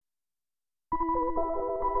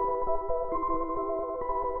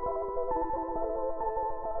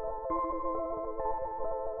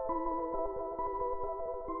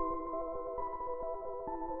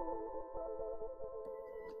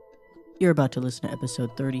You're about to listen to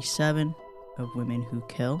episode 37 of Women Who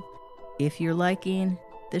Kill. If you're liking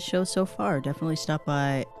this show so far, definitely stop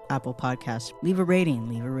by Apple Podcasts. Leave a rating,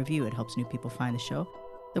 leave a review. It helps new people find the show.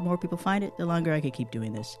 The more people find it, the longer I can keep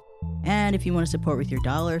doing this. And if you want to support with your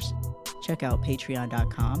dollars, check out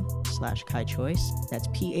patreon.com/KaiChoyce. That's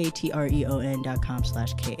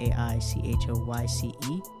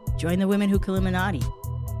patreon.com/KAICHOYCE. Join the Women Who Kill Illuminati.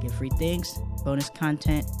 Get free things, bonus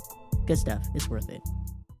content, good stuff. It's worth it.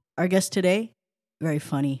 Our guest today, very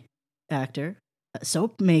funny actor, a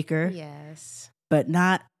soap maker. Yes. But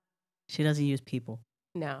not, she doesn't use people.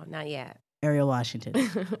 No, not yet. Ariel Washington.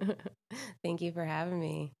 Thank you for having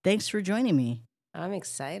me. Thanks for joining me. I'm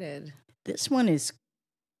excited. This one is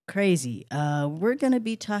crazy. We're going to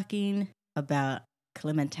be talking about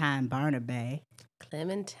Clementine Barnaby.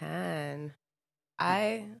 Clementine.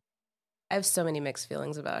 I have so many mixed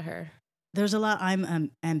feelings about her. There's a lot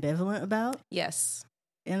I'm ambivalent about. Yes.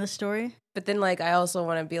 In the story. But then, I also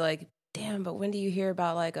want to be like, damn, but when do you hear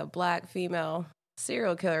about, a black female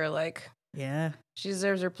serial killer? Yeah. She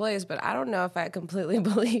deserves her place, but I don't know if I completely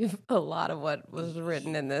believe a lot of what was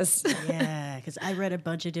written in this. Yeah, because I read a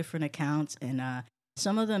bunch of different accounts, and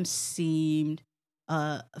some of them seemed,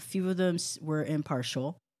 a few of them were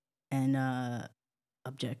impartial and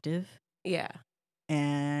objective. Yeah.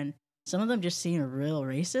 And some of them just seemed real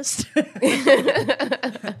racist.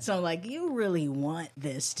 So I'm like, you really want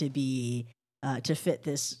this to be, to fit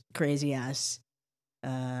this crazy ass,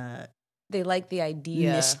 they like the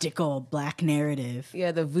idea. Mystical black narrative.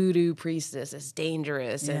 Yeah, the voodoo priestess is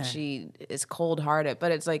dangerous and she is cold-hearted.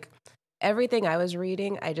 But it's everything I was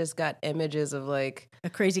reading, I just got images of a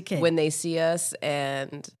crazy kid. When they see us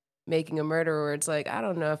and making a murder where it's I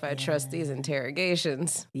don't know if I trust these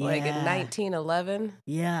interrogations. Yeah. In 1911.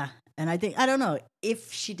 Yeah. And I don't know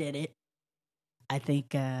if she did it. I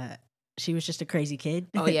think she was just a crazy kid.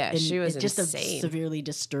 Oh, yeah. She was just insane. A severely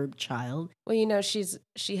disturbed child. Well, she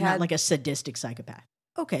had... Not like a sadistic psychopath.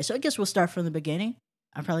 Okay, so I guess we'll start from the beginning.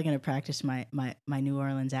 I'm probably going to practice my New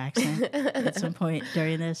Orleans accent at some point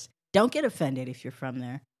during this. Don't get offended if you're from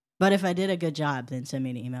there. But if I did a good job, then send me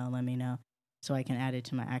an email and let me know so I can add it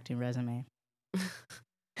to my acting resume.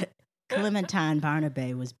 Clementine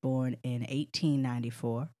Barnaby was born in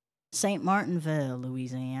 1894, St. Martinville,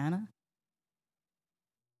 Louisiana,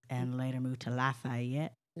 and later moved to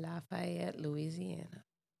Lafayette, Louisiana.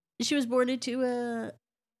 She was born into a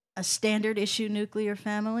standard issue nuclear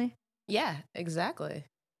family. Yeah, exactly.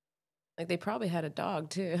 They probably had a dog,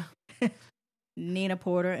 too. Nina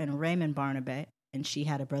Porter and Raymond Barnaby, and she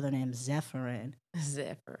had a brother named Zephyrin.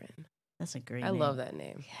 Zephyrin. That's a great name. I love that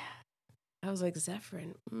name. Yeah. I was like,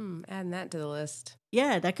 Zephyrin, adding that to the list.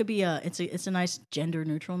 Yeah, that could be it's a nice gender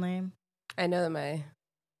neutral name. I know that my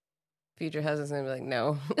future husband's gonna be like,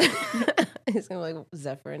 no. He's gonna be like,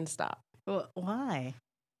 Zephyrin, stop. Well, why?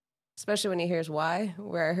 Especially when he hears why,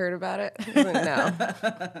 where I heard about it. He's like,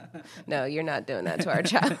 no, you're not doing that to our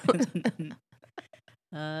child.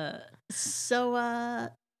 So I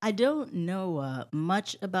don't know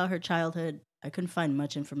much about her childhood. I couldn't find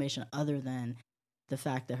much information other than the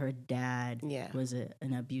fact that her dad was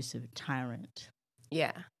an abusive tyrant.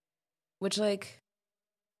 Yeah. Which,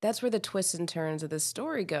 that's where the twists and turns of this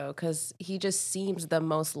story go, because he just seems the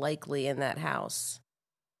most likely in that house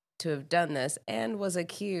to have done this and was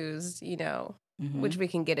accused, which we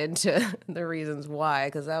can get into the reasons why,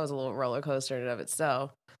 because that was a little roller coaster in and of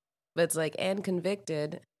itself. But it's and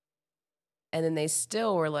convicted, and then they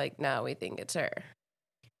still were like, no, we think it's her.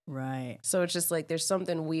 Right. So it's just there's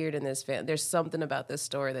something weird in this family. There's something about this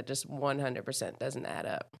story that just 100% doesn't add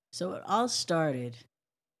up. So it all started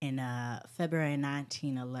in February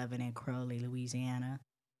 1911 in Crowley, Louisiana,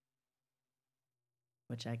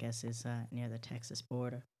 which I guess is near the Texas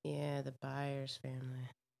border. Yeah, the Byers family.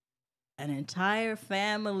 An entire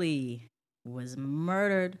family was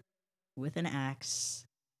murdered with an axe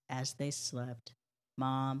as they slept.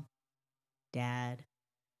 Mom, dad,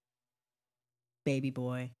 baby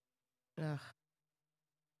boy. Ugh.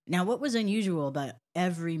 Now, what was unusual about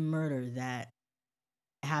every murder that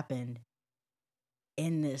happened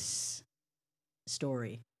in this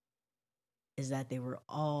story is that they were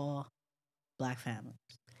all black families.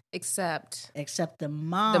 Except the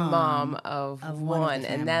mom of one.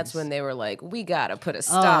 And that's when they were like, we got to put a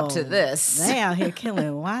stop to this. They out here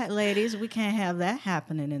killing white ladies. We can't have that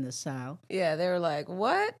happening in the South. Yeah, they were like,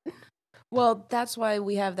 what? Well, that's why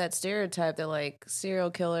we have that stereotype that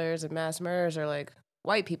serial killers and mass murders are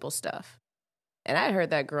white people stuff. And I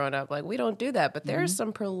heard that growing up, we don't do that. But there's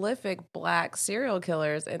some prolific black serial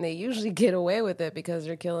killers, and they usually get away with it because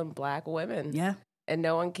they're killing black women. Yeah. And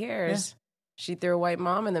no one cares. She threw a white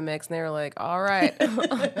mom in the mix, and they were like, all right,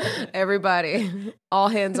 everybody, all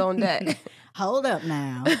hands on deck. Hold up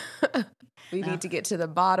now. We need to get to the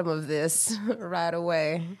bottom of this right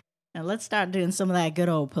away. Now let's start doing some of that good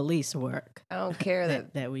old police work. I don't care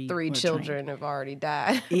that we 3 children have already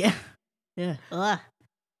died. Yeah. Yeah. Ugh.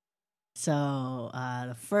 So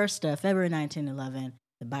the 1st of February 1911,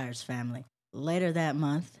 the Byers family. Later that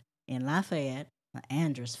month, in Lafayette, the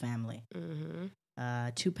Andrus family.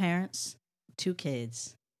 2 parents, 2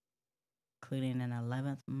 kids, including an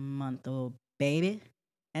 11-month-old baby.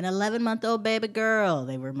 An 11-month-old baby girl.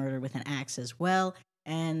 They were murdered with an axe as well,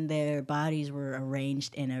 and their bodies were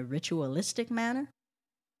arranged in a ritualistic manner,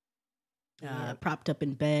 propped up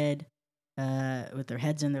in bed with their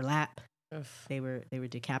heads in their lap. They were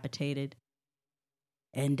decapitated.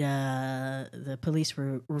 And the police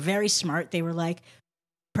were very smart. They were like,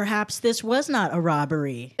 perhaps this was not a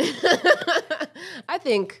robbery. I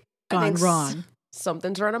think wrong.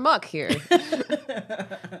 Something's run amok here.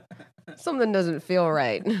 Something doesn't feel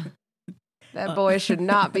right. That boy should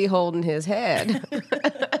not be holding his head.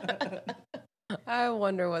 I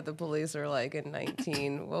wonder what the police are like in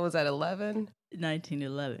 1911?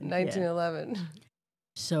 1911. 1911. Yeah.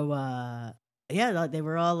 So, they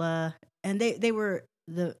were all, and they were,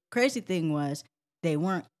 the crazy thing was, they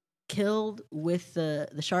weren't killed with the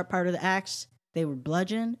sharp part of the axe. They were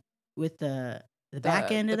bludgeoned with the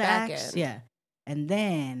back end of the axe. End. Yeah. And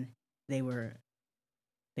then they were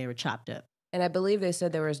chopped up. And I believe they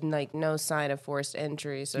said there was like no sign of forced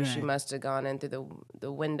entry, so she must have gone in through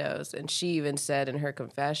the windows. And she even said in her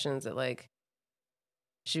confessions that like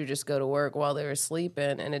she would just go to work while they were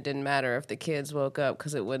sleeping, and it didn't matter if the kids woke up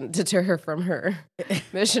because it wouldn't deter her from her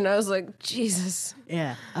mission. I was like, Jesus.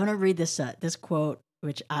 Yeah, I want to read this quote,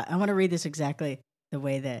 which I want to read this exactly the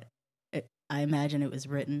way that I imagine it was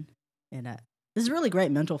written. And this is a really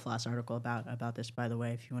great Mental Floss article about this, by the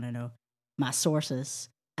way, if you want to know my sources.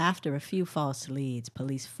 After a few false leads,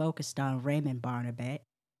 police focused on Raymond Barnabé,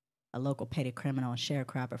 a local petty criminal and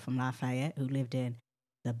sharecropper from Lafayette who lived in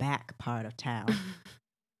the back part of town.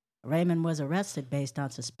 Raymond was arrested based on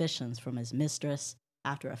suspicions from his mistress.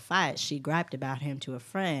 After a fight, she griped about him to a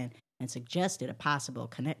friend and suggested a possible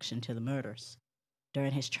connection to the murders.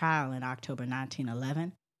 During his trial in October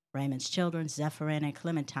 1911, Raymond's children, Zephyrin and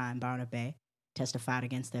Clementine Barnabé, testified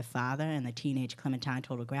against their father, and the teenage Clementine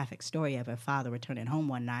told a graphic story of her father returning home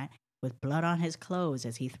one night with blood on his clothes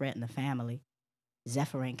as he threatened the family.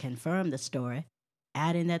 Zephyrin confirmed the story,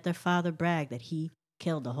 adding that their father bragged that he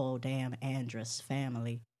killed the whole damn Andrus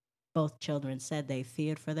family. Both children said they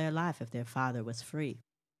feared for their life if their father was free.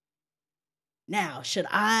 Now, should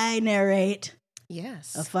I narrate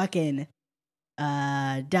a fucking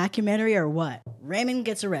documentary or what? Raymond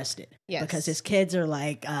gets arrested. Yes. Because his kids are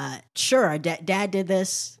like, sure, dad did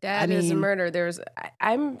this. Dad is a murder.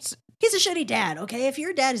 He's a shitty dad, okay? If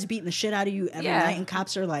your dad is beating the shit out of you every night and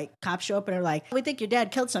cops show up and are like, we think your dad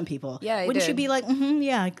killed some people. Yeah, wouldn't you be like,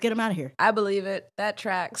 get him out of here? I believe it. That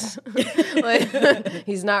tracks.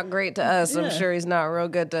 He's not great to us. I'm sure he's not real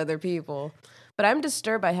good to other people. But I'm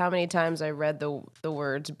disturbed by how many times I read the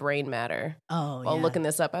words brain matter while looking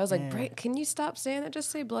this up. I was like, can you stop saying that? Just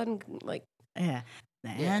say blood and like. Yeah. The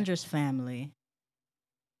Andrus family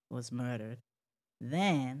was murdered.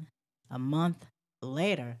 Then, a month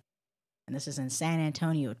later, and this is in San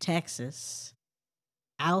Antonio, Texas,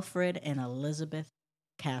 Alfred and Elizabeth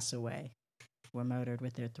Cassaway were murdered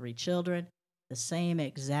with their 3 children, the same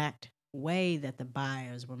exact way that the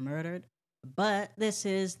Byers were murdered. But this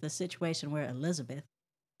is the situation where Elizabeth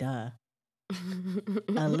Cassaway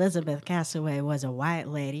was a white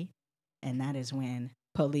lady, and that is when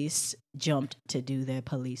police jumped to do their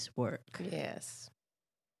police work. Yes.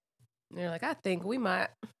 And they're like, I think we might,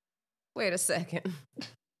 wait a second.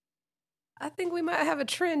 I think we might have a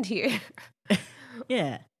trend here.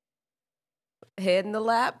 Yeah. Head in the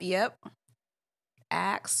lap, yep.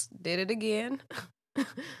 Axe, did it again.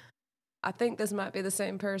 I think this might be the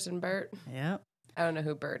same person, Bert. Yep. I don't know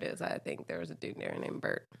who Bert is. I think there was a dude there named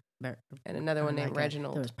Bert. And another one named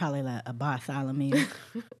Reginald. There was probably like a Bartholomew.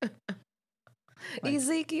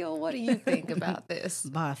 Ezekiel, what do you think about this?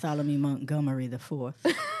 Bartholomew Montgomery IV.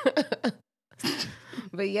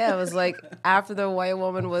 But yeah, it was like after the white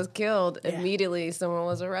woman was killed, immediately someone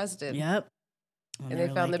was arrested. Yep. And they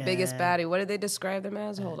found the biggest baddie. What did they describe them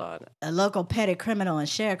as? Hold on. A local petty criminal and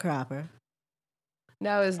sharecropper.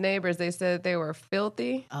 Now his neighbors, they said they were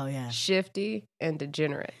filthy, shifty, and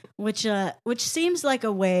degenerate. Which seems like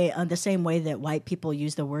a way, the same way that white people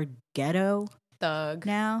use the word ghetto. Thug.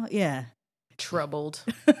 Now, yeah. Troubled.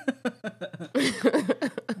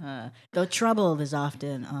 Though troubled is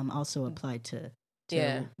often also applied to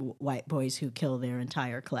Yeah. white boys who kill their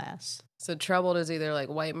entire class. So troubled is either like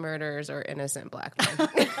white murderers or innocent black men.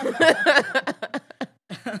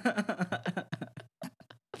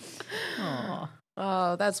 Aw.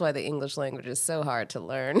 Oh, that's why the English language is so hard to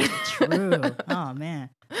learn. True. Oh man,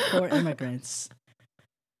 poor immigrants.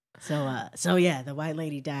 So yeah, the white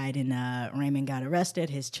lady died, and Raymond got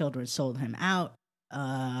arrested. His children sold him out.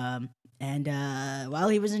 And while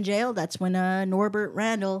he was in jail, that's when Norbert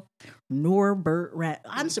Randall.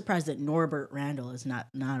 I'm surprised that Norbert Randall is not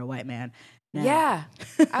a white man. Now, Yeah.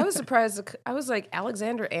 I was surprised. I was like,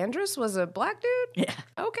 Alexander Andrus was a black dude? Yeah.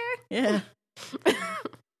 Okay. Yeah.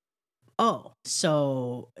 Oh,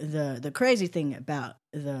 so the crazy thing about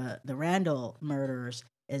the Randall murders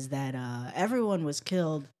is that everyone was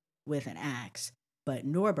killed with an axe, but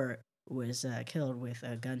Norbert was killed with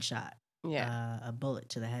a gunshot. Yeah. A bullet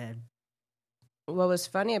to the head. What was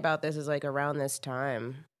funny about this is like around this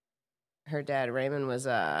time, her dad, Raymond, was,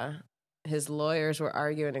 his lawyers were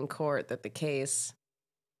arguing in court that the case,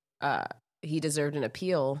 he deserved an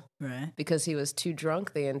appeal Right. because he was too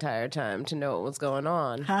drunk the entire time to know what was going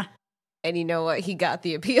on. Huh? And you know what? He got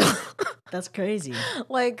the appeal. That's crazy.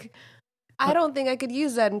 Like, I don't think I could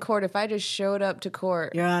use that in court if I just showed up to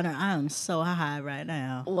court. Your Honor, I am so high right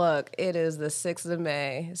now. Look, it is the 6th of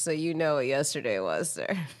May, so you know what yesterday was,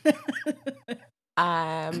 sir.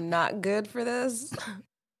 I'm not good for this.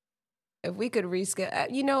 If we could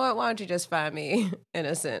reschedule, you know what? Why don't you just find me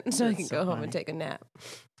innocent so I That's can so go home funny. and take a nap?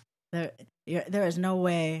 There is no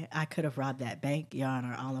way I could have robbed that bank, Your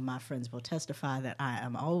Honor. All of my friends will testify that I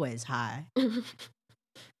am always high.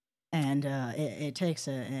 And it takes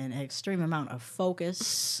an extreme amount of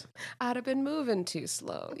focus. I'd have been moving too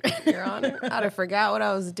slow, Your Honor. I'd have forgot what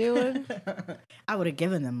I was doing. I would have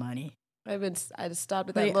given them money. I'd stopped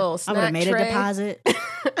at that little I snack would have made tray. a deposit.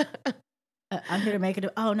 I'm here to make it.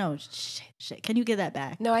 Oh, no. Shit. Can you give that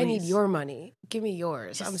back? No, I need please? your money. Give me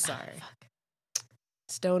yours. I'm sorry.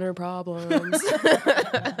 Stoner problems.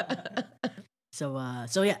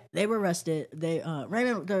 So yeah, they were arrested.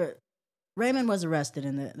 Raymond was arrested,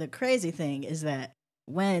 and the crazy thing is that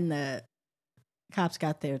when the cops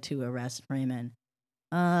got there to arrest Raymond,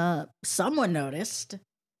 someone noticed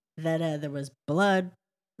that there was blood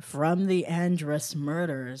from the Andrus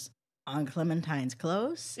murders on Clementine's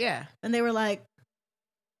clothes. Yeah. And they were like,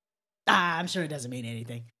 I'm sure it doesn't mean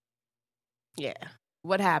anything. Yeah.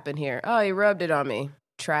 What happened here? Oh, he rubbed it on me.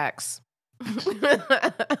 Tracks.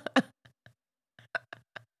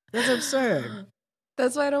 That's absurd.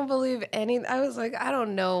 That's why I don't believe any. I was like, I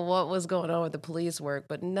don't know what was going on with the police work,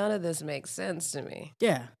 but none of this makes sense to me.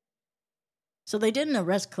 Yeah. So they didn't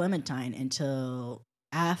arrest Clementine until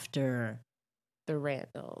after The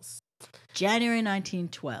Randalls. January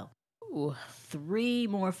 1912. Ooh. 3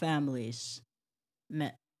 more families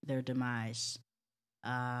met their demise.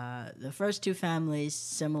 The first 2 families,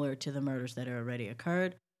 similar to the murders that had already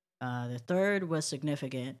occurred. The third was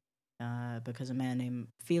significant because a man named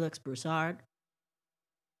Felix Broussard.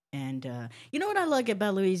 And you know what I like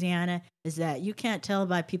about Louisiana is that you can't tell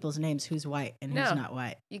by people's names who's white and who's not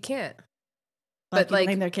white. You can't. Like, But, like-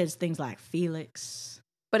 name their kids things like Felix.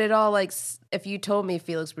 But it all like, if you told me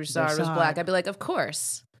Felix Broussard was black, I'd be like, of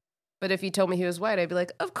course. But if you told me he was white, I'd be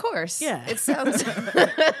like, of course. Yeah. It sounds.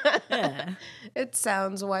 Yeah. It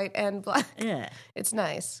sounds white and black. Yeah. It's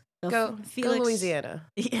nice. So Go Louisiana.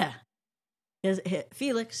 Yeah.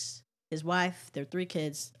 Felix, his wife, their 3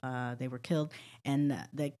 kids, they were killed. And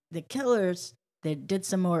the killers, they did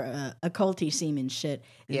some more occulty seeming shit.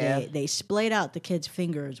 Yeah. They splayed out the kids'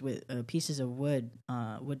 fingers with pieces of wood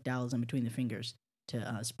dowels in between the fingers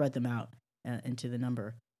to spread them out into the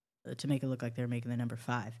number, to make it look like they're making the number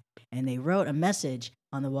 5. And they wrote a message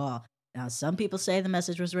on the wall. Now, some people say the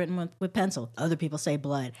message was written with pencil. Other people say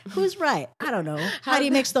blood. Who's right? I don't know. How do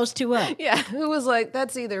you mix those 2 up? Yeah. Who was like,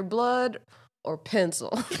 that's either blood or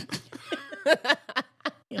pencil.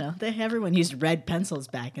 You know, everyone used red pencils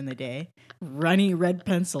back in the day. Runny red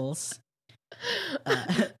pencils.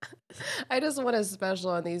 I just want a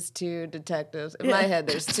special on these 2 detectives. In my head,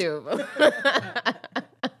 there's 2 of them.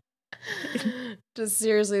 Just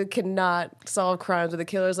seriously cannot solve crimes with the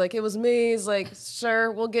killer's like, it was me. He's like,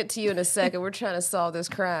 sure, we'll get to you in a second. We're trying to solve this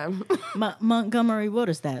crime. Montgomery, what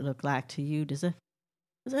does that look like to you? Does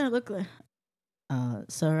that look like...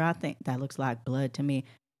 sir, I think that looks like blood to me.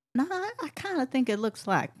 No, I kind of think it looks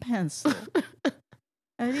like pencil.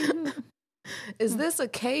 Is this a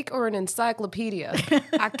cake or an encyclopedia?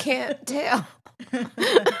 I can't tell.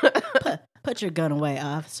 Put your gun away,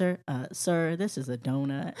 officer. Sir, this is a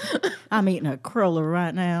donut. I'm eating a cruller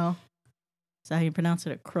right now. Is that how you pronounce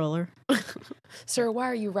it? A cruller? Sir, why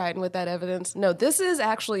are you writing with that evidence? No, this is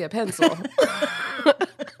actually a pencil.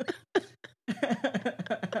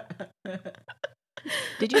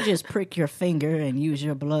 Did you just prick your finger and use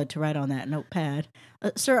your blood to write on that notepad?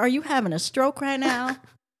 Sir, are you having a stroke right now?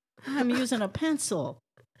 I'm using a pencil.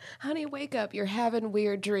 Honey, wake up. You're having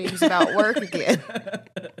weird dreams about work again.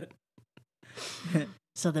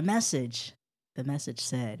 So the message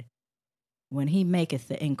said, when he maketh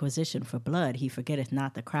the inquisition for blood, he forgetteth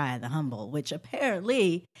not the cry of the humble, which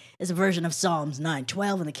apparently is a version of Psalms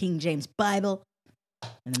 9:12 in the King James Bible.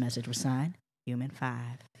 And the message was signed, Human 5.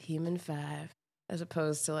 Human 5, as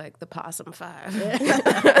opposed to like the Possum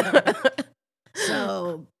 5.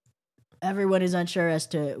 So everyone is unsure as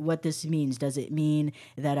to what this means. Does it mean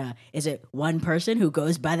that is it one person who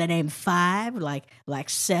goes by the name 5, like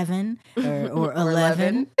 7 or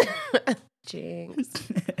 11? Jinx.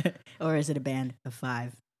 Or is it a band of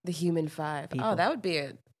 5? The Human 5. People. Oh, that would be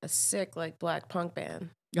a sick like black punk band.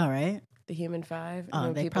 All right. The Human 5.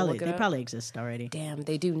 Oh, they probably exist already. Damn,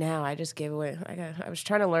 they do now. I just gave away. I was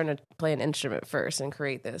trying to learn to play an instrument first and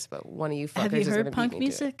create this, but one of you fuckers Have you is heard gonna punk beat me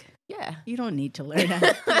music? To it. Yeah. You don't need to learn how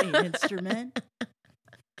to play an instrument.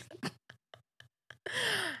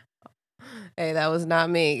 Hey, that was not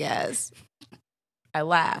me, guys. I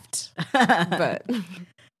laughed, but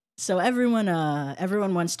so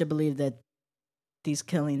everyone wants to believe that these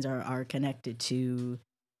killings are connected to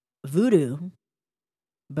voodoo,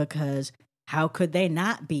 because how could they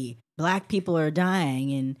not be? Black people are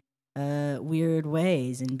dying in weird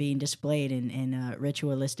ways and being displayed in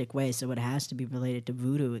ritualistic ways, so it has to be related to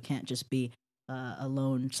voodoo. It can't just be a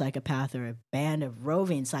lone psychopath or a band of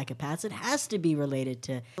roving psychopaths. It has to be related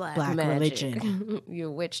to black religion. You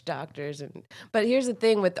witch doctors. But here's the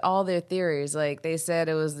thing with all their theories. Like, they said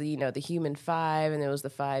it was the Human 5 and it was the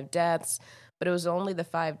 5 deaths, but it was only the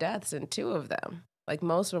 5 deaths in 2 of them. Like,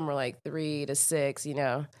 most of them were like 3 to 6,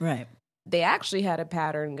 Right. They actually had a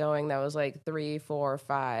pattern going that was like 3, 4,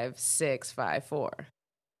 5, 6, 5, 4.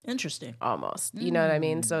 Interesting. Almost. You know what I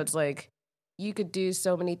mean? So it's like, you could do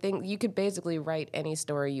so many things. You could basically write any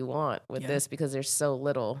story you want with this because there's so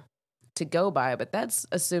little to go by. But that's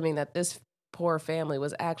assuming that this poor family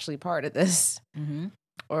was actually part of this. Mm-hmm.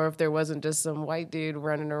 Or if there wasn't just some white dude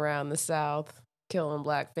running around the South killing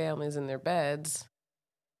black families in their beds.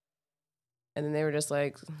 And then they were just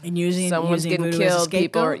like, and someone's getting voodoo killed. as a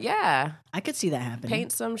scapegoat? People yeah. I could see that happening.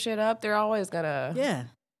 Paint some shit up. They're always gonna. Yeah.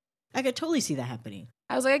 I could totally see that happening.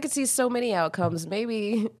 I was like, I could see so many outcomes.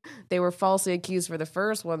 Maybe they were falsely accused for the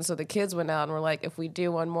first one, so the kids went out and were like, if we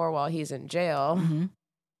do one more while he's in jail,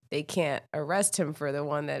 they can't arrest him for the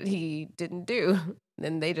one that he didn't do.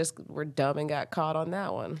 Then they just were dumb and got caught on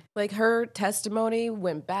that one. Like, her testimony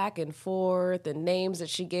went back and forth. The names that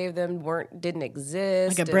she gave them didn't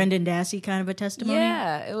exist. Like a Brendan Dassey kind of a testimony?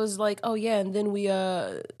 Yeah. It was like, oh, yeah, and then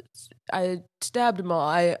I stabbed them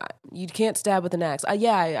all. You can't stab with an axe.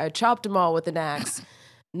 I chopped them all with an axe.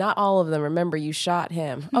 Not all of them. Remember, you shot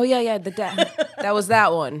him. Oh, yeah, that was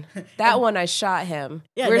that one. That one, I shot him.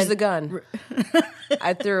 Yeah, where's the gun?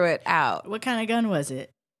 I threw it out. What kind of gun was it?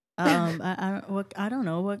 I don't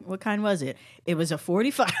know. What kind was it? It was a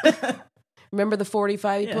 45. Remember the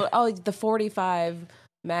 45? Yeah. The 45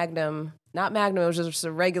 Magnum. Not Magnum, it was just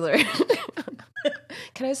a regular.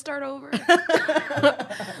 Can I start over?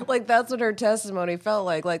 Like, that's what her testimony felt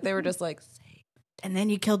like. Like, they were just like, and then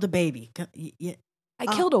you killed the baby. I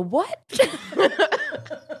killed a what?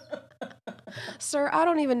 Sir, I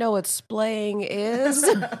don't even know what splaying is.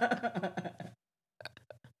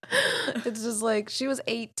 It's just like, she was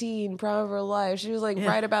 18, prime of her life. She was like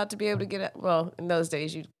right about to be able to get out. Well, in those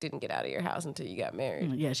days, you didn't get out of your house until you got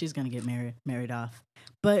married. Yeah, she's going to get married off.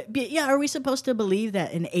 But yeah, are we supposed to believe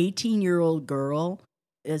that an 18-year-old girl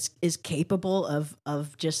is capable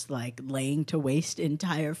of just like laying to waste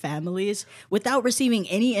entire families without receiving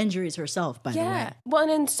any injuries herself, by the way? Well,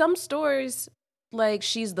 and in some stories, like,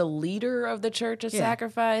 she's the leader of the Church of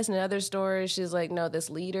Sacrifice, and in other stories, she's like, no, this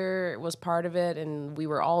leader was part of it, and we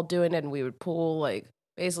were all doing it, and we would pull, like,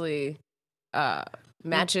 basically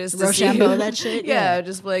matches to Rochambeau, that shit? Yeah,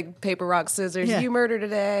 just like paper, rock, scissors. Yeah. You murder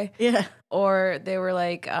today. Yeah. Or they were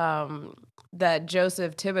like, that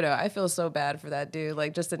Joseph Thibodeau. I feel so bad for that dude.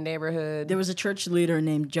 Like, just a neighborhood. There was a church leader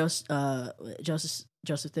named Joseph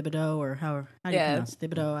Thibodeau, or how do you pronounce it?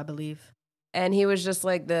 Thibodeau, I believe. And he was just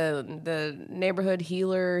like the neighborhood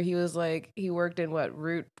healer. He was like, he worked in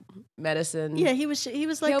root medicine. Yeah, he was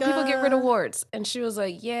like, people get rid of warts. And she was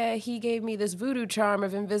like, yeah, he gave me this voodoo charm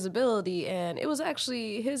of invisibility, and it was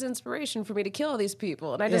actually his inspiration for me to kill all these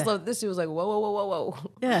people. And I just love this. He was like, whoa, whoa, whoa, whoa,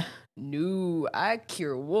 whoa. Yeah. No, I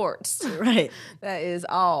cure warts. Right. That is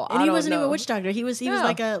all. And I he don't wasn't know. even a witch doctor. He was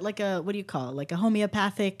like a what do you call it? Like a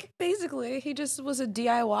homeopathic. Basically, he just was a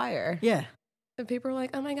DIYer. Yeah. And people were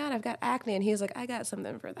like, oh my God, I've got acne. And he's like, I got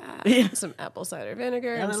something for that. Yeah. Some apple cider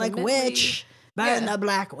vinegar. And And I'm some like, mint witch, leaf. burn the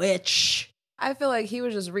black witch. I feel like he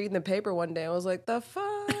was just reading the paper one day and was like, the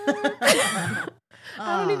fuck? I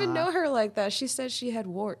don't even know her like that. She said she had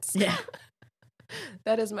warts. Yeah.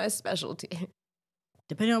 That is my specialty.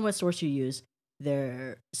 Depending on what source you use,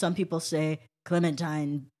 some people say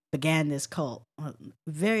Clementine began this cult.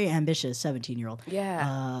 Very ambitious 17-year-old.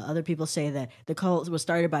 Yeah. Other people say that the cult was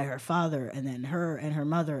started by her father, and then her and her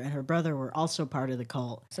mother and her brother were also part of the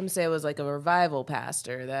cult. Some say it was like a revival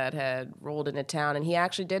pastor that had rolled into town, and he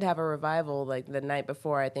actually did have a revival like the night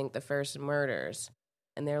before, I think, the first murders.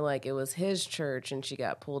 And they're like, it was his church, and she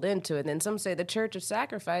got pulled into it. And then some say the Church of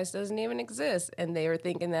Sacrifice doesn't even exist, and they were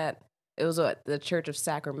thinking that it was the Church of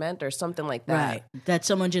Sacrament or something like that. Right. That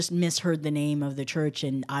someone just misheard the name of the church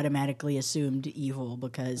and automatically assumed evil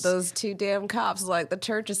because... Those two damn cops like, the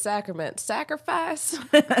Church of Sacrament. Sacrifice?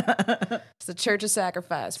 It's the Church of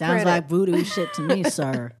Sacrifice. Sounds Print like it. voodoo shit to me,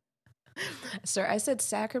 sir. Sir, I said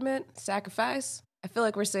sacrament, sacrifice. I feel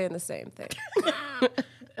like we're saying the same thing.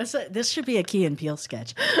 This should be a Key and Peele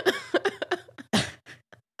sketch.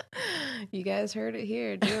 You guys heard it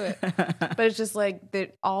here. Do it. But it's just like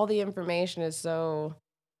that. All the information is so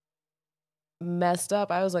messed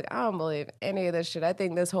up. I was like, I don't believe any of this shit. I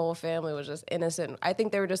think this whole family was just innocent. I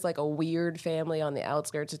think they were just like a weird family on the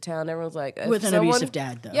outskirts of town. Everyone's like, With an abusive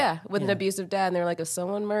dad, though. Yeah, with an abusive dad. And they're like, if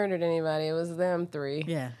someone murdered anybody, it was them three.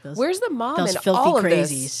 Yeah. Where's the mom those in filthy all of crazies.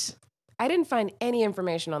 this? I didn't find any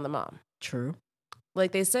information on the mom. True.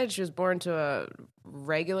 Like they said, she was born to a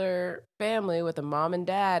regular family with a mom and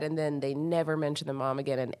dad, and then they never mentioned the mom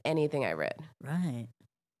again in anything I read. Right.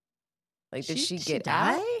 Like, did she die? get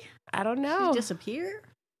out? I don't know. She disappear?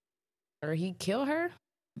 Or he kill her?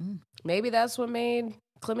 Mm. Maybe that's what made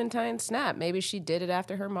Clementine snap. Maybe she did it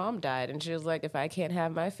after her mom died, and she was like, if I can't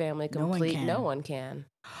have my family complete, no one can.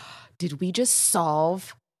 Did we just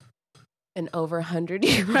solve an over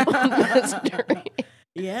 100-year-old mystery?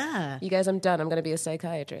 Yeah. You guys, I'm done. I'm going to be a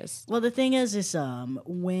psychiatrist. Well, the thing is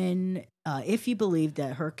when, if you believe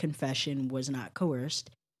that her confession was not coerced,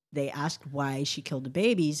 they asked why she killed the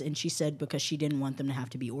babies, and she said because she didn't want them to have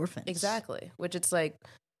to be orphans. Exactly. Which it's like,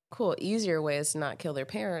 cool, easier way is to not kill their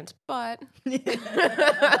parents, but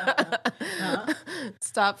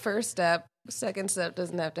stop first step, second step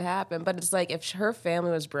doesn't have to happen. But it's like if her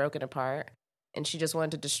family was broken apart and she just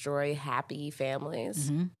wanted to destroy happy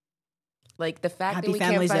families, mm-hmm. like the fact happy that we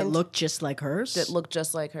families can't find that look just like hers, That's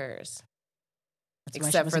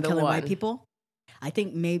except for the killing one. white people. I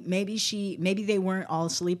think maybe they weren't all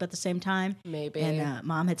asleep at the same time. Maybe. And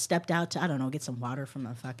mom had stepped out to, I don't know, get some water from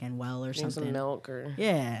a fucking well or Maybe something. some milk or...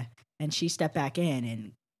 Yeah. And she stepped back in,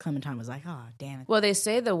 and Clementine was like, oh, damn it. Well, they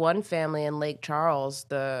say the one family in Lake Charles,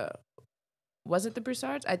 was it the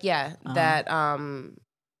Broussards? That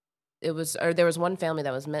it was, or there was one family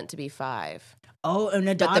that was meant to be 5. Oh, and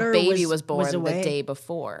the daughter but the baby was born the away. day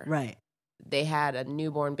before. Right. They had a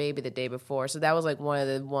newborn baby the day before. So that was like one of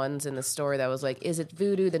the ones in the story that was like, is it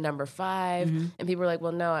voodoo, the number 5? Mm-hmm. And people were like,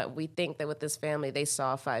 well, no, we think that with this family, they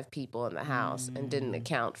saw 5 people in the house and didn't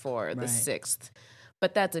account for the 6th.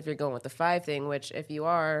 But that's if you're going with the 5 thing, which if you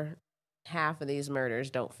are, half of these murders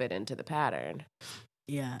don't fit into the pattern.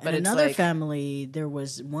 Yeah. But in it's another like, family, there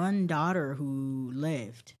was one daughter who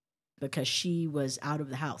lived because she was out of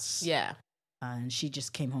the house. Yeah. And she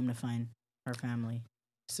just came home to find her family.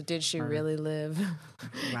 So did she really live?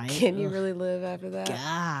 Right? Can you really live after that?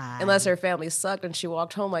 God. Unless her family sucked and she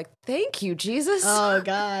walked home like, thank you, Jesus. Oh,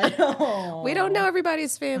 God. Oh. We don't know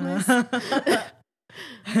everybody's families. That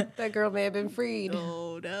girl may have been freed.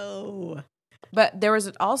 Oh, no. But there was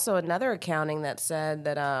also another accounting that said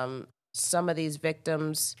that some of these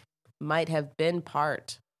victims might have been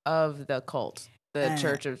part of the cult, the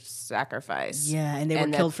Church of Sacrifice. Yeah, and they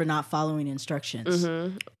were killed for not following instructions.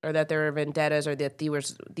 Mm-hmm, or that there were vendettas, or that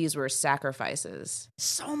these were sacrifices.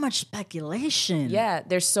 So much speculation. Yeah,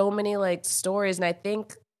 there's so many like stories, and I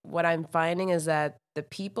think what I'm finding is that the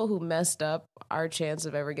people who messed up our chance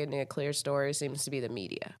of ever getting a clear story seems to be the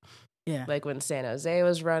media. Yeah. Like when San Jose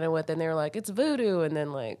was running with it, and they were like, it's voodoo. And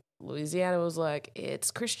then like Louisiana was like,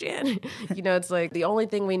 it's Christian. It's like the only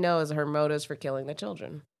thing we know is her motives for killing the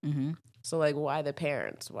children. Mm-hmm. So, like, why the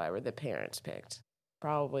parents? Why were the parents picked?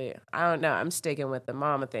 Probably, I don't know. I'm sticking with the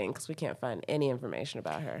mama thing because we can't find any information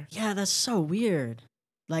about her. Yeah, that's so weird.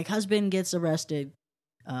 Like, husband gets arrested,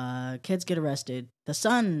 kids get arrested. The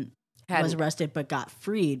son was arrested but got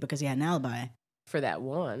freed because he had an alibi. For that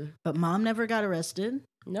one. But mom never got arrested.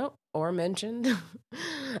 Nope. Or mentioned.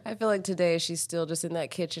 I feel like today she's still just in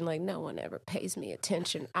that kitchen like, no one ever pays me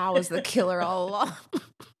attention. I was the killer all along.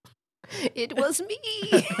 It was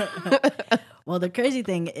me. Well, the crazy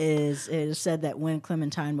thing is, it is said that when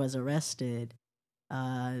Clementine was arrested,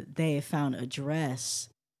 they found a dress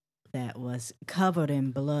that was covered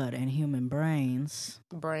in blood and human brains.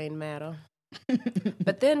 Brain matter.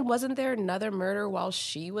 But then wasn't there another murder while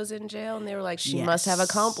she was in jail? And they were like, she must have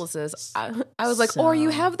accomplices. I was like, or you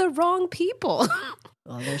have the wrong people.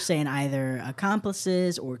 Well, they're saying either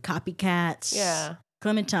accomplices or copycats. Yeah.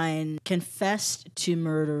 Clementine confessed to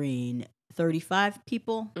murdering 35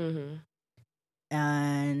 people. Mm-hmm.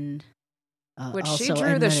 And which she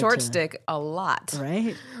drew the short stick a lot.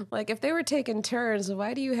 Right? Like, if they were taking turns,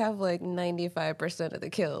 why do you have like 95% of the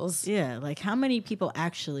kills? Yeah, like how many people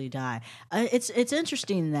actually die? It's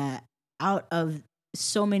interesting that out of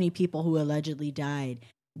so many people who allegedly died,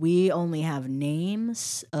 we only have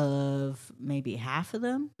names of maybe half of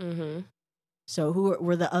them. Mm-hmm. So who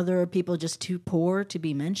were the other people just too poor to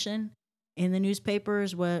be mentioned in the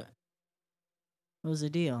newspapers? What was the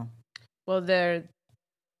deal? Well,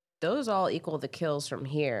 those all equal the kills from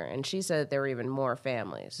here. And she said there were even more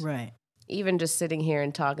families. Right. Even just sitting here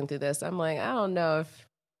and talking through this, I'm like, I don't know if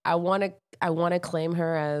I want to claim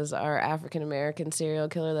her as our African-American serial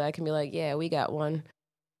killer that I can be like, yeah, we got one.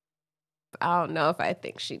 I don't know if I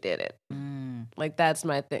think she did it. Like, that's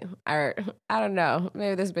my thing. I don't know.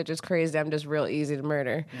 Maybe this bitch is crazy. I'm just real easy to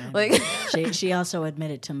murder. Yeah. Like, she also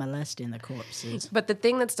admitted to molesting the corpses. But the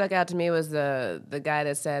thing that stuck out to me was the guy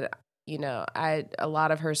that said, you know, a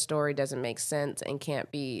lot of her story doesn't make sense and can't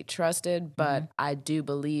be trusted, but I do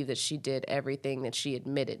believe that she did everything that she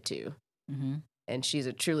admitted to. Mm-hmm. And she's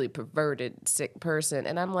a truly perverted, sick person.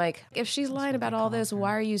 And I'm like, if she's lying about all this,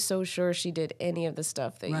 why are you so sure she did any of the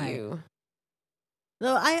stuff that you...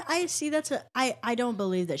 Though I see I don't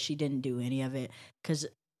believe that she didn't do any of it, because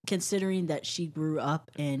considering that she grew up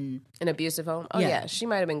in an abusive home. Oh yeah, she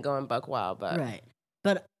might have been going buck wild, but right.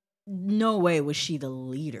 But no way was she the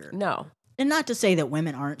leader. No. And not to say that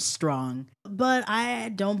women aren't strong, but I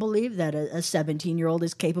don't believe that a 17-year-old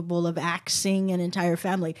is capable of axing an entire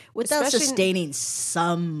family without sustaining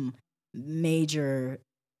some major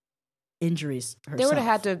injuries herself. There would have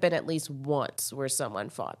had to have been at least once where someone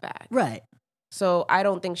fought back. Right. So I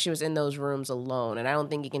don't think she was in those rooms alone, and I don't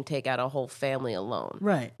think you can take out a whole family alone.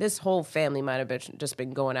 Right. This whole family might have just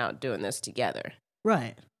been going out doing this together.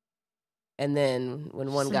 Right. And then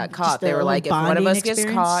when one got caught, they were like, if one of us gets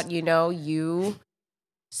caught, you know, you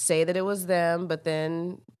say that it was them, but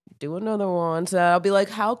then do another one. So I'll be like,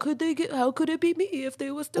 how could it be me if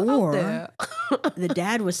they were still out there? The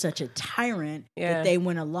dad was such a tyrant that they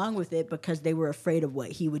went along with it because they were afraid of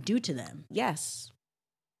what he would do to them. Yes.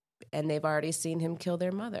 And they've already seen him kill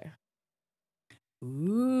their mother.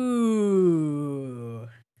 Ooh.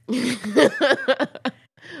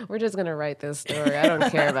 We're just going to write this story. I don't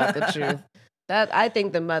care about the truth. I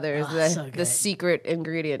think the mother is the secret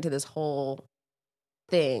ingredient to this whole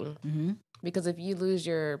thing. Mm-hmm. Because if you lose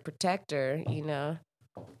your protector, you know.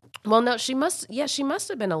 Well, no, she must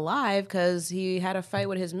have been alive because he had a fight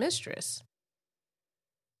with his mistress.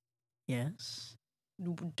 Yes.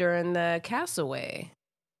 During the Castaway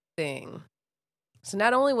thing. So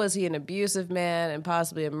not only was he an abusive man and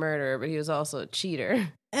possibly a murderer, but he was also a cheater.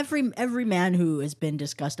 Every man who has been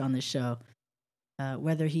discussed on this show,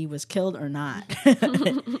 whether he was killed or not,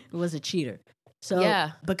 was a cheater.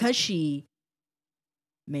 So because she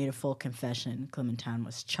made a full confession, Clementine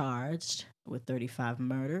was charged with 35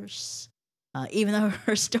 murders. Even though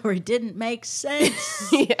her story didn't make sense,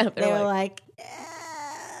 they were like,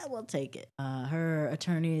 we'll take it. Her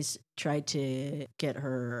attorneys tried to get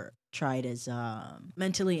her tried as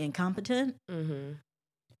mentally incompetent,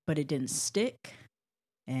 but it didn't stick.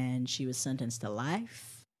 And she was sentenced to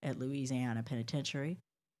life at Louisiana Penitentiary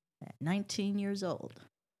at 19 years old.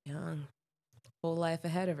 Young. Whole life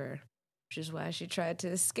ahead of her, which is why she tried to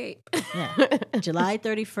escape. Yeah. July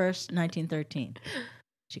 31st, 1913.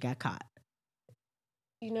 She got caught.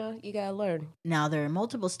 You know, you gotta learn. Now, there are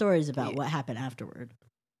multiple stories about what happened afterward.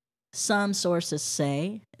 Some sources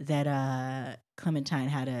say that Clementine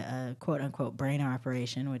had a quote-unquote brain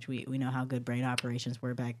operation, which we know how good brain operations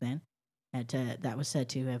were back then. That was said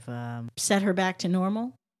to have set her back to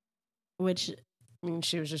normal, which... I mean,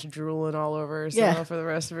 she was just drooling all over herself for the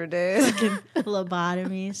rest of her days.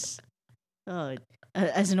 Lobotomies.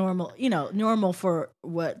 As normal, normal for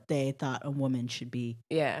what they thought a woman should be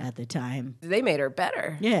Yeah. at the time. They made her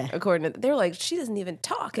better. Yeah. According to, they're like, she doesn't even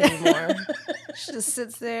talk anymore. She just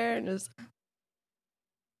sits there and just.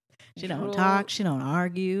 She don't talk. She don't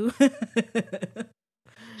argue.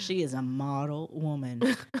 She is a model woman.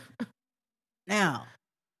 Now.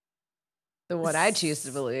 The one I choose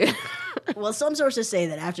to believe. Well, some sources say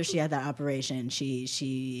that after she had that operation,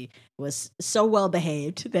 she was so well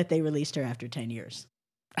behaved that they released her after 10 years.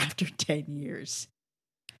 After 10 years.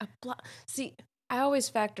 See, I always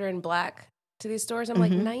factor in black to these stories. I'm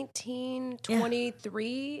like 19,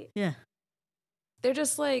 23. Yeah. They're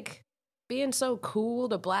just like being so cool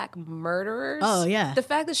to black murderers. Oh, yeah. The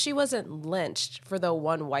fact that she wasn't lynched for the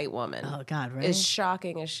one white woman. Oh, God, right? Is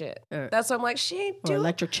shocking as shit. That's why I'm like, she ain't doing. Or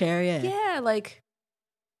electric chair, yeah. Yeah, like.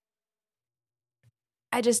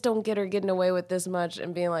 I just don't get her getting away with this much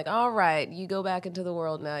and being like, all right, you go back into the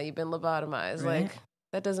world now. You've been lobotomized. Right. Like,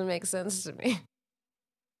 that doesn't make sense to me.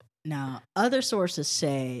 Now, other sources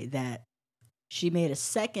say that she made a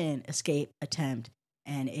second escape attempt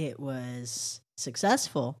and it was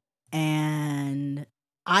successful. And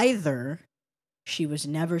either she was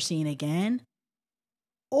never seen again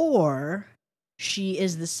or she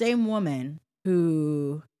is the same woman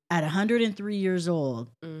who, at 103 years old,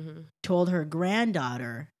 told her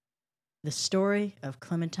granddaughter the story of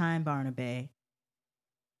Clementine Barnaby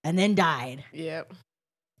and then died. Yep.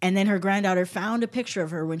 And then her granddaughter found a picture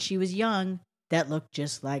of her when she was young that looked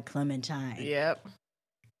just like Clementine. Yep.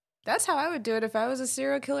 That's how I would do it. If I was a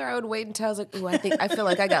serial killer, I would wait until I was like, ooh, I feel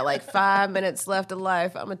like I got like 5 minutes left of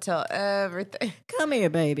life. I'm going to tell everything. Come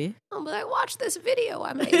here, baby. I'll be like, watch this video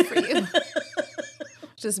I made for you.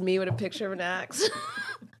 Just me with a picture of an axe.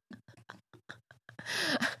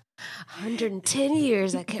 110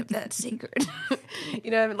 years I kept that secret.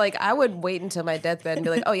 You know, like I would wait until my deathbed and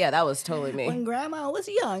be like, oh yeah, that was totally me. When Grandma was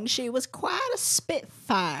young, she was quite a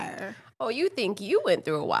spitfire. Oh, you think you went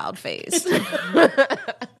through a wild phase.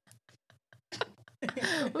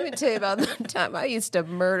 Let me tell you about the time I used to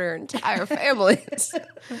murder entire families.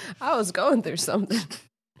 I was going through something.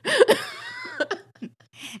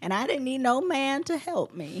 And I didn't need no man to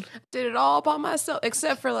help me. Did it all by myself,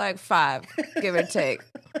 except for like 5, give or take.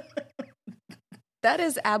 That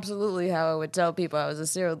is absolutely how I would tell people I was a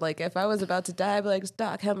serial. Like, if I was about to die, I'd be like,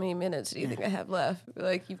 Doc, how many minutes do you think I have left? Be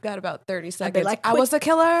like, you've got about 30 seconds. Like, I was the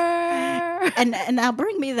killer. And now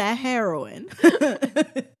bring me that heroin.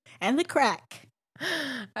 And the crack.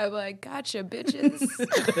 I'd be like, gotcha, bitches.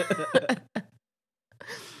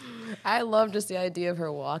 I love just the idea of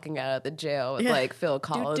her walking out of the jail with like Phil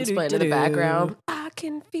Collins playing in the background. I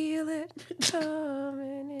can feel it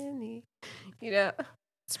coming in the, you know.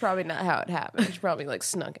 It's probably not how it happened. She probably like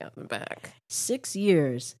snuck out in the back. 6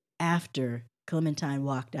 years after Clementine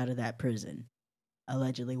walked out of that prison,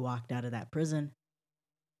 allegedly walked out of that prison,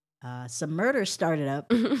 some murders started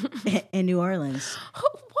up in New Orleans.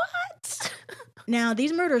 What? Now,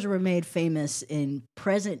 these murders were made famous in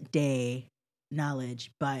present day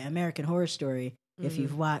knowledge by American Horror Story. If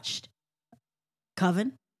you've watched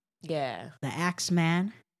Coven, the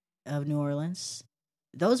Axeman of New Orleans.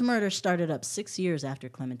 Those murders started up 6 years after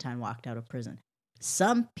Clementine walked out of prison.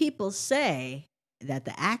 Some people say that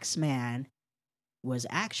the Axeman was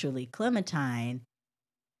actually Clementine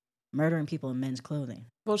murdering people in men's clothing.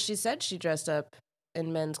 Well, she said she dressed up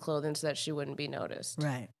in men's clothing so that she wouldn't be noticed.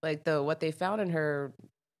 Right. Like what they found in her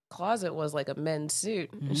closet was like a men's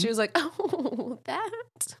suit. And she was like, oh, that?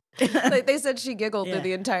 Like they said she giggled through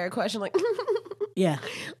the entire question like, yeah.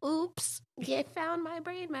 Oops, you found my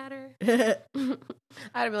brain matter.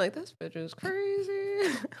 I'd be like, this bitch is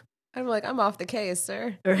crazy. I'd be like, I'm off the case,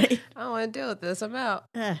 sir. Right. I don't want to deal with this. I'm out.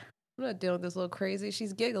 I'm not dealing with this little crazy.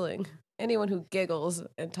 She's giggling. Anyone who giggles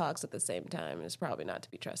and talks at the same time is probably not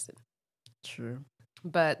to be trusted. True.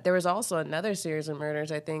 But there was also another series of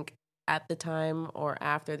murders, I think, at the time or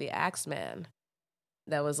after the Axeman.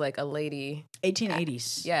 That was like a lady.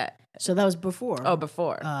 1880s. Yeah. So that was before. Oh,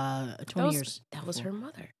 before. 20 years. That was her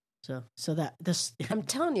mother. So that this. I'm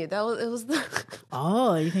telling you, it was the.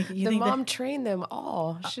 Oh, you think the mom trained them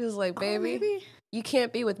all? She was like, "Baby, you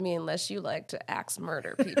can't be with me unless you like to axe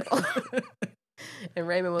murder people." And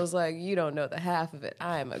Raymond was like, "You don't know the half of it.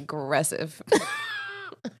 I am aggressive."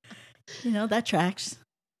 You know that tracks.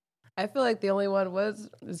 I feel like the only one was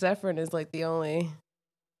Zephyrin is like the only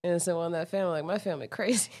innocent one in that family. Like my family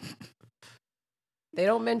crazy. They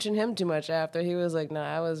don't mention him too much after. He was like,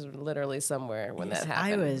 I was literally somewhere when that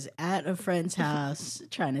happened. I was at a friend's house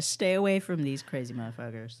trying to stay away from these crazy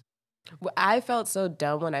motherfuckers. Well, I felt so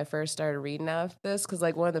dumb when I first started reading off this because,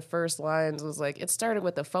 like, one of the first lines was like, it started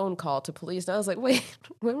with a phone call to police. And I was like, wait,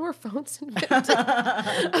 when were phones invented?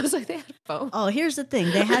 I was like, they had phones. Oh, here's the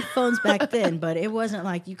thing. They had phones back then, but it wasn't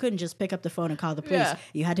like you couldn't just pick up the phone and call the police. Yeah.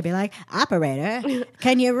 You had to be like, operator,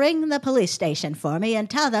 can you ring the police station for me and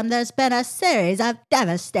tell them there's been a series of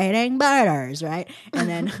devastating murders, right? And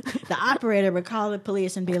then the operator would call the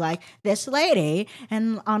police and be like, this lady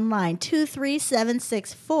and on line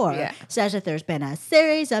 23764 Yeah. says that there's been a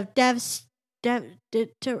series of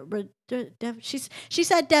she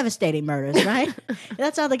said devastating murders, right?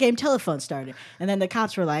 That's how the game telephone started. And then the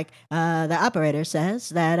cops were like, the operator says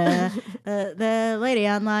that the lady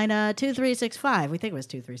on line 2365, we think it was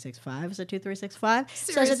 2365, was it 2365?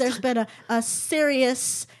 Says that there's been a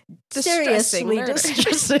seriously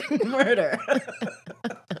distressing murder.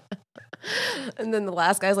 And then the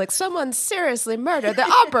last guy's like, someone seriously murdered the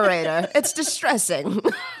operator. It's distressing.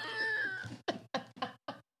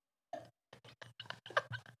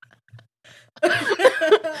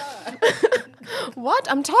 What?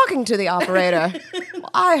 I'm talking to the operator.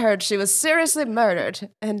 Well, I heard she was seriously murdered,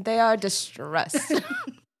 and they are distressed.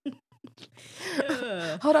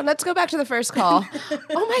 Hold on, let's go back to the first call.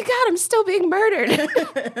 Oh my God, I'm still being murdered.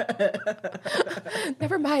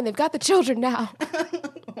 Never mind, they've got the children now.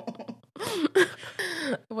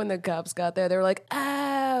 When the cops got there, they were like,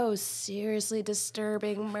 oh, seriously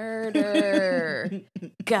disturbing murder.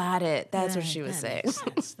 Got it. That's what she was saying.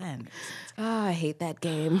 Oh, I hate that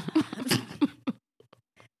game.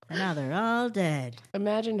 And now they're all dead.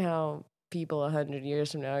 Imagine how people 100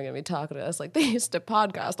 years from now are going to be talking to us like they used to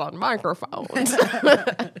podcast on microphones.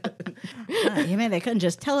 You mean they couldn't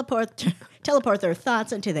just teleport their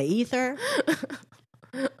thoughts into the ether?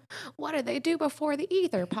 What did they do before the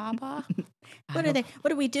ether, Papa? What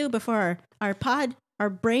do we do before our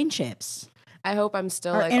brain chips? I hope I'm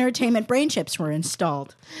still our entertainment brain chips were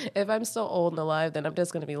installed. If I'm still old and alive, then I'm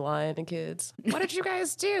just going to be lying to kids. What did you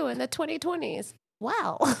guys do in the 2020s?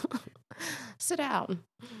 Well, sit down.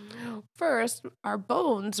 First, our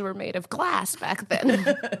bones were made of glass back then.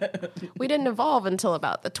 We didn't evolve until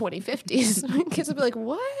about the 2050s. Kids would be like,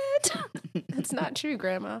 what? That's not true,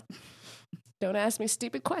 Grandma. Don't ask me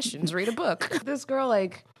stupid questions. Read a book. This girl,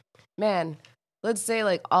 like, man, let's say,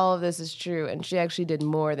 like, all of this is true, and she actually did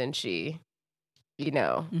more than she,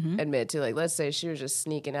 admit to. Like, let's say she was just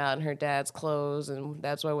sneaking out in her dad's clothes, and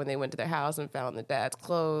that's why when they went to their house and found the dad's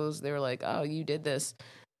clothes, they were like, oh, you did this.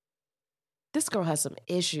 This girl has some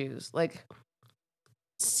issues, like,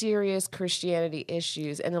 serious Christianity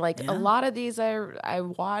issues. And, like, a lot of these I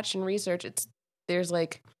watch and research, there's,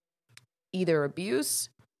 like, either abuse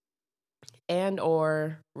and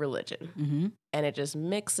or religion. Mm-hmm. And it just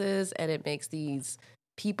mixes, and it makes these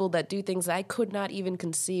people that do things that I could not even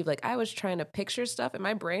conceive. Like, I was trying to picture stuff and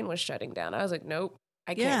my brain was shutting down. I was like, nope,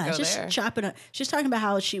 I can't go there. Chopping up. She's talking about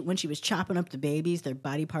how when she was chopping up the babies, their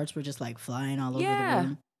body parts were just like flying all over the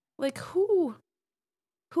room. Like, who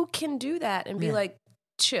can do that and be like,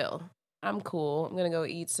 chill, I'm cool, I'm gonna go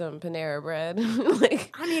eat some Panera bread.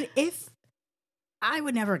 Like, I mean, if I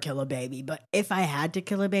would never kill a baby, but if I had to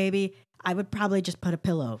kill a baby, I would probably just put a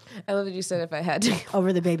pillow. I love that you said if I had to.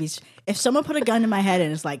 Over the baby's. If someone put a gun to my head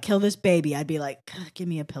and it's like, kill this baby, I'd be like, give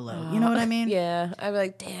me a pillow. You know what I mean? Yeah. I'd be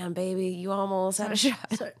like, damn, baby, you almost had a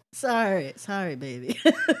shot. Sorry, baby.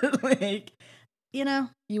 Like,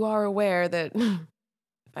 You are aware that if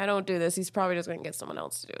I don't do this, he's probably just going to get someone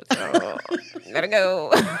else to do it. So I gotta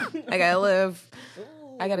go. I gotta live.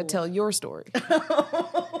 I gotta tell your story.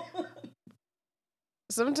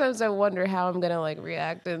 Sometimes I wonder how I'm going to, like,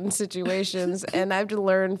 react in situations. And I've to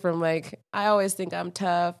learn from, like, I always think I'm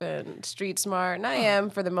tough and street smart. And I am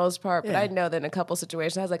for the most part. But I know that in a couple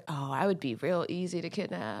situations, I was like, oh, I would be real easy to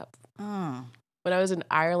kidnap. Oh. When I was in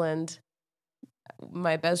Ireland,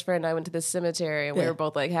 my best friend and I went to the cemetery. And we were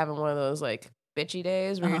both, like, having one of those, like, bitchy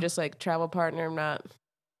days where you're just, like, travel partner, I'm not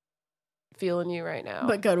feeling you right now.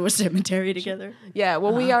 But go to a cemetery together? Yeah.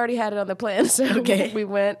 Well, we already had it on the plan. So we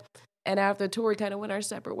went. And after the tour, we kind of went our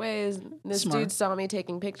separate ways. And this dude saw me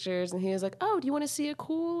taking pictures, and he was like, oh, do you want to see a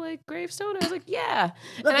cool, like, gravestone? I was like, yeah.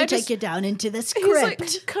 Let me take you down into this crypt.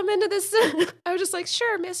 He's like, come into this. I was just like,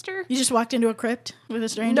 sure, mister. You just walked into a crypt with a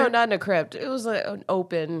stranger? No, not in a crypt. It was like an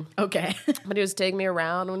open. Okay. But he was taking me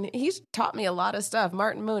around. And he's taught me a lot of stuff.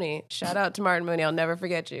 Martin Mooney. Shout out to Martin Mooney. I'll never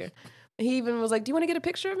forget you. He even was like, do you want to get a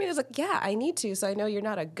picture of me? I was like, yeah, I need to, so I know you're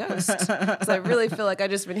not a ghost. Because I really feel like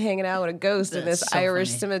I've just been hanging out with a ghost in this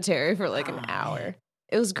Irish cemetery for like an hour.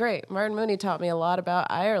 It was great. Martin Mooney taught me a lot about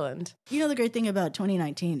Ireland. You know, the great thing about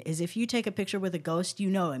 2019 is if you take a picture with a ghost,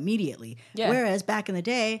 you know immediately. Yeah. Whereas back in the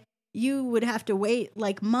day, you would have to wait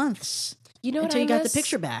like months until you got the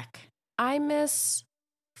picture back. I miss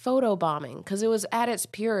photo bombing because it was at its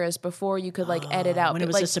purest before you could like edit out. When it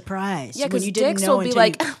was like, a surprise. Yeah, because dicks dicks will be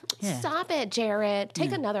like, Yeah. stop it, Jared.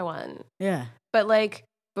 Take another one. Yeah. But like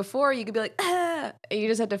before you could be like, and you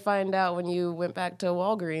just had to find out when you went back to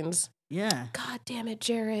Walgreens. Yeah. God damn it,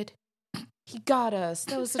 Jared. He got us.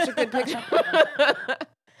 That was such a good picture.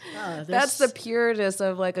 That's the pureness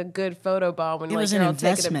of like a good photo bomb when like you're all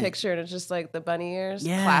taking a picture and it's just like the bunny ears.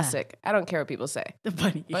 Yeah. Classic. I don't care what people say. The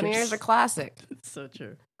bunny ears. Bunny ears are classic. It's so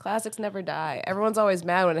true. Classics never die. Everyone's always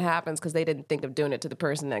mad when it happens because they didn't think of doing it to the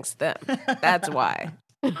person next to them. That's why.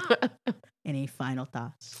 Any final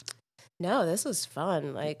thoughts? No, this was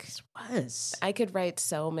fun. Like, This was. I could write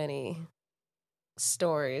so many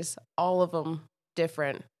stories, all of them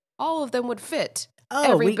different. All of them would fit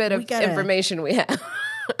every bit of information we have.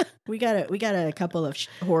 we got a couple of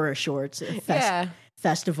horror shorts.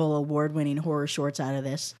 Festival award-winning horror shorts out of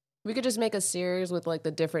this. We could just make a series with like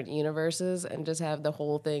the different universes and just have the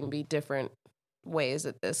whole thing be different ways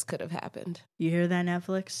that this could have happened. You hear that,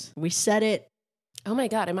 Netflix? We said it. Oh my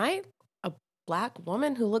God, am I a Black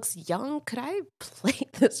woman who looks young? Could I play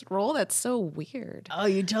this role? That's so weird. Oh,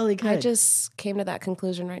 you totally could. I just came to that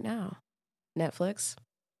conclusion right now. Netflix.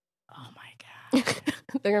 Oh my God.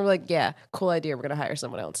 They're going to be like, yeah, cool idea. We're going to hire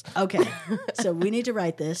someone else. Okay. So we need to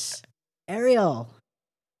write this. Ariel,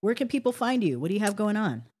 where can people find you? What do you have going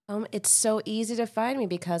on? It's so easy to find me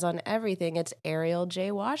because on everything it's Ariel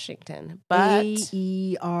J. Washington. But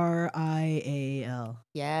AERIAL.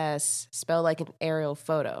 Yes, spelled like an aerial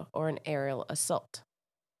photo or an aerial assault.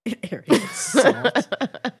 Aerial assault.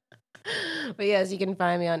 But yes, you can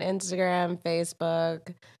find me on Instagram,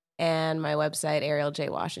 Facebook, and my website,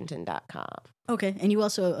 arieljwashington.com. Okay, and you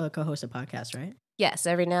also co-host a podcast, right? Yes,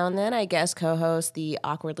 every now and then I guest co-host the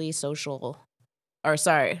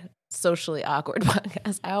Socially Awkward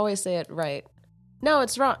podcast. I always say it right. No,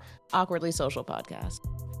 it's wrong. Awkwardly Social podcast.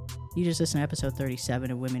 You just listened to episode 37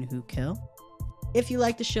 of Women Who Kill. If you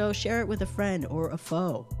like the show, share it with a friend or a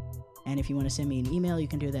foe. And if you want to send me an email, you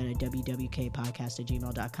can do that at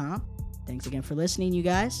wwkpodcast@gmail.com. Thanks again for listening, you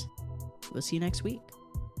guys. We'll see you next week.